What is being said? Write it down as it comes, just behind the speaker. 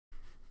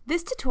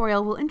This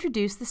tutorial will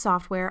introduce the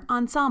software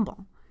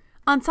Ensembl.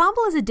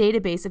 Ensembl is a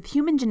database of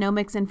human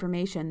genomics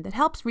information that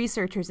helps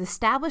researchers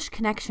establish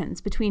connections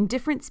between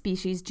different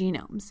species'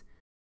 genomes.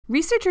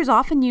 Researchers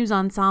often use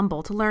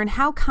Ensembl to learn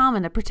how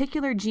common a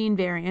particular gene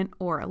variant,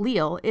 or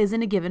allele, is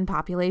in a given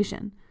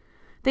population.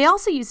 They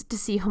also use it to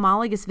see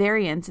homologous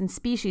variants in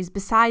species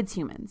besides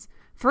humans,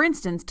 for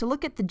instance, to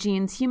look at the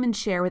genes humans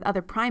share with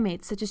other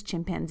primates such as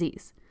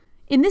chimpanzees.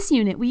 In this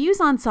unit, we use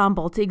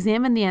Ensembl to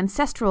examine the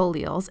ancestral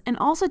alleles and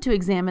also to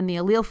examine the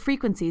allele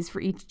frequencies for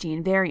each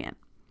gene variant.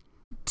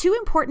 Two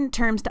important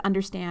terms to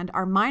understand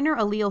are minor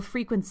allele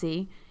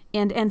frequency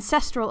and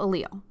ancestral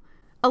allele.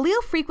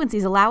 Allele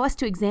frequencies allow us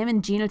to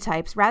examine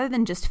genotypes rather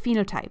than just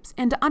phenotypes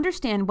and to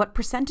understand what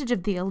percentage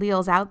of the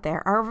alleles out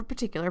there are of a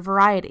particular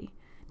variety.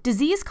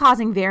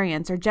 Disease-causing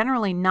variants are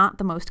generally not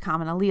the most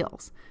common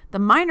alleles. The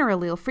minor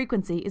allele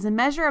frequency is a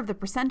measure of the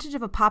percentage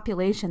of a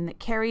population that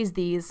carries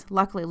these,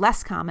 luckily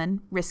less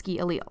common, risky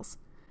alleles.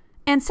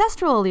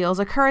 Ancestral alleles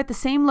occur at the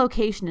same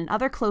location in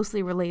other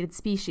closely related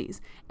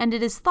species, and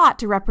it is thought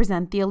to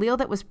represent the allele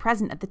that was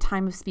present at the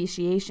time of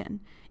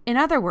speciation. In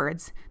other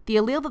words, the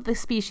allele that the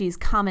species'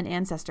 common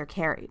ancestor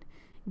carried.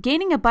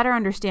 Gaining a better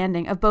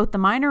understanding of both the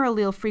minor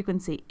allele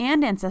frequency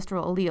and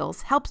ancestral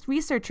alleles helps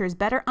researchers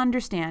better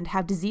understand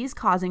how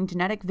disease-causing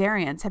genetic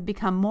variants have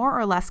become more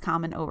or less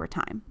common over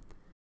time.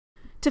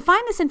 To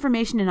find this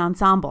information in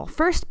Ensembl,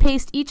 first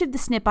paste each of the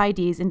SNP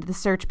IDs into the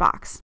search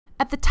box.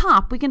 At the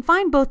top, we can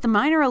find both the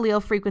minor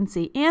allele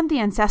frequency and the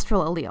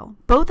ancestral allele,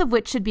 both of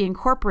which should be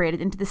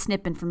incorporated into the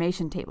SNP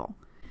information table.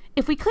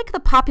 If we click the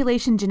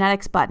Population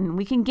Genetics button,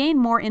 we can gain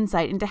more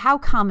insight into how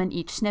common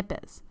each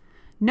SNP is.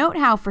 Note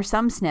how, for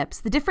some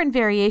SNPs, the different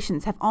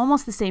variations have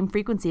almost the same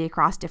frequency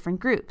across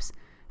different groups.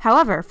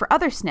 However, for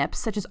other SNPs,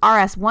 such as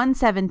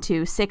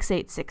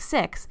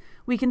RS1726866,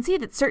 we can see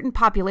that certain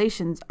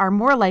populations are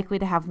more likely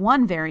to have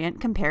one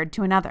variant compared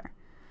to another.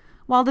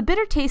 While the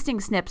bitter-tasting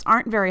SNPs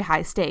aren't very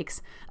high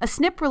stakes, a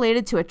SNP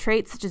related to a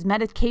trait such as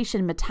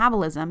medication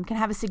metabolism can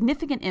have a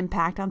significant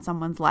impact on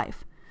someone's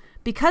life.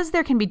 Because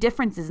there can be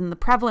differences in the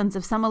prevalence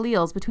of some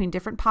alleles between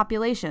different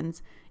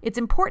populations, it's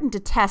important to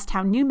test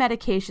how new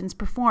medications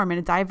perform in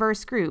a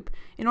diverse group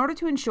in order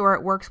to ensure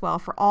it works well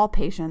for all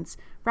patients,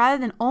 rather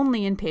than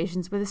only in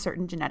patients with a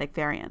certain genetic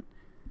variant.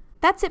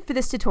 That's it for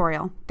this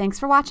tutorial. Thanks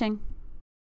for watching.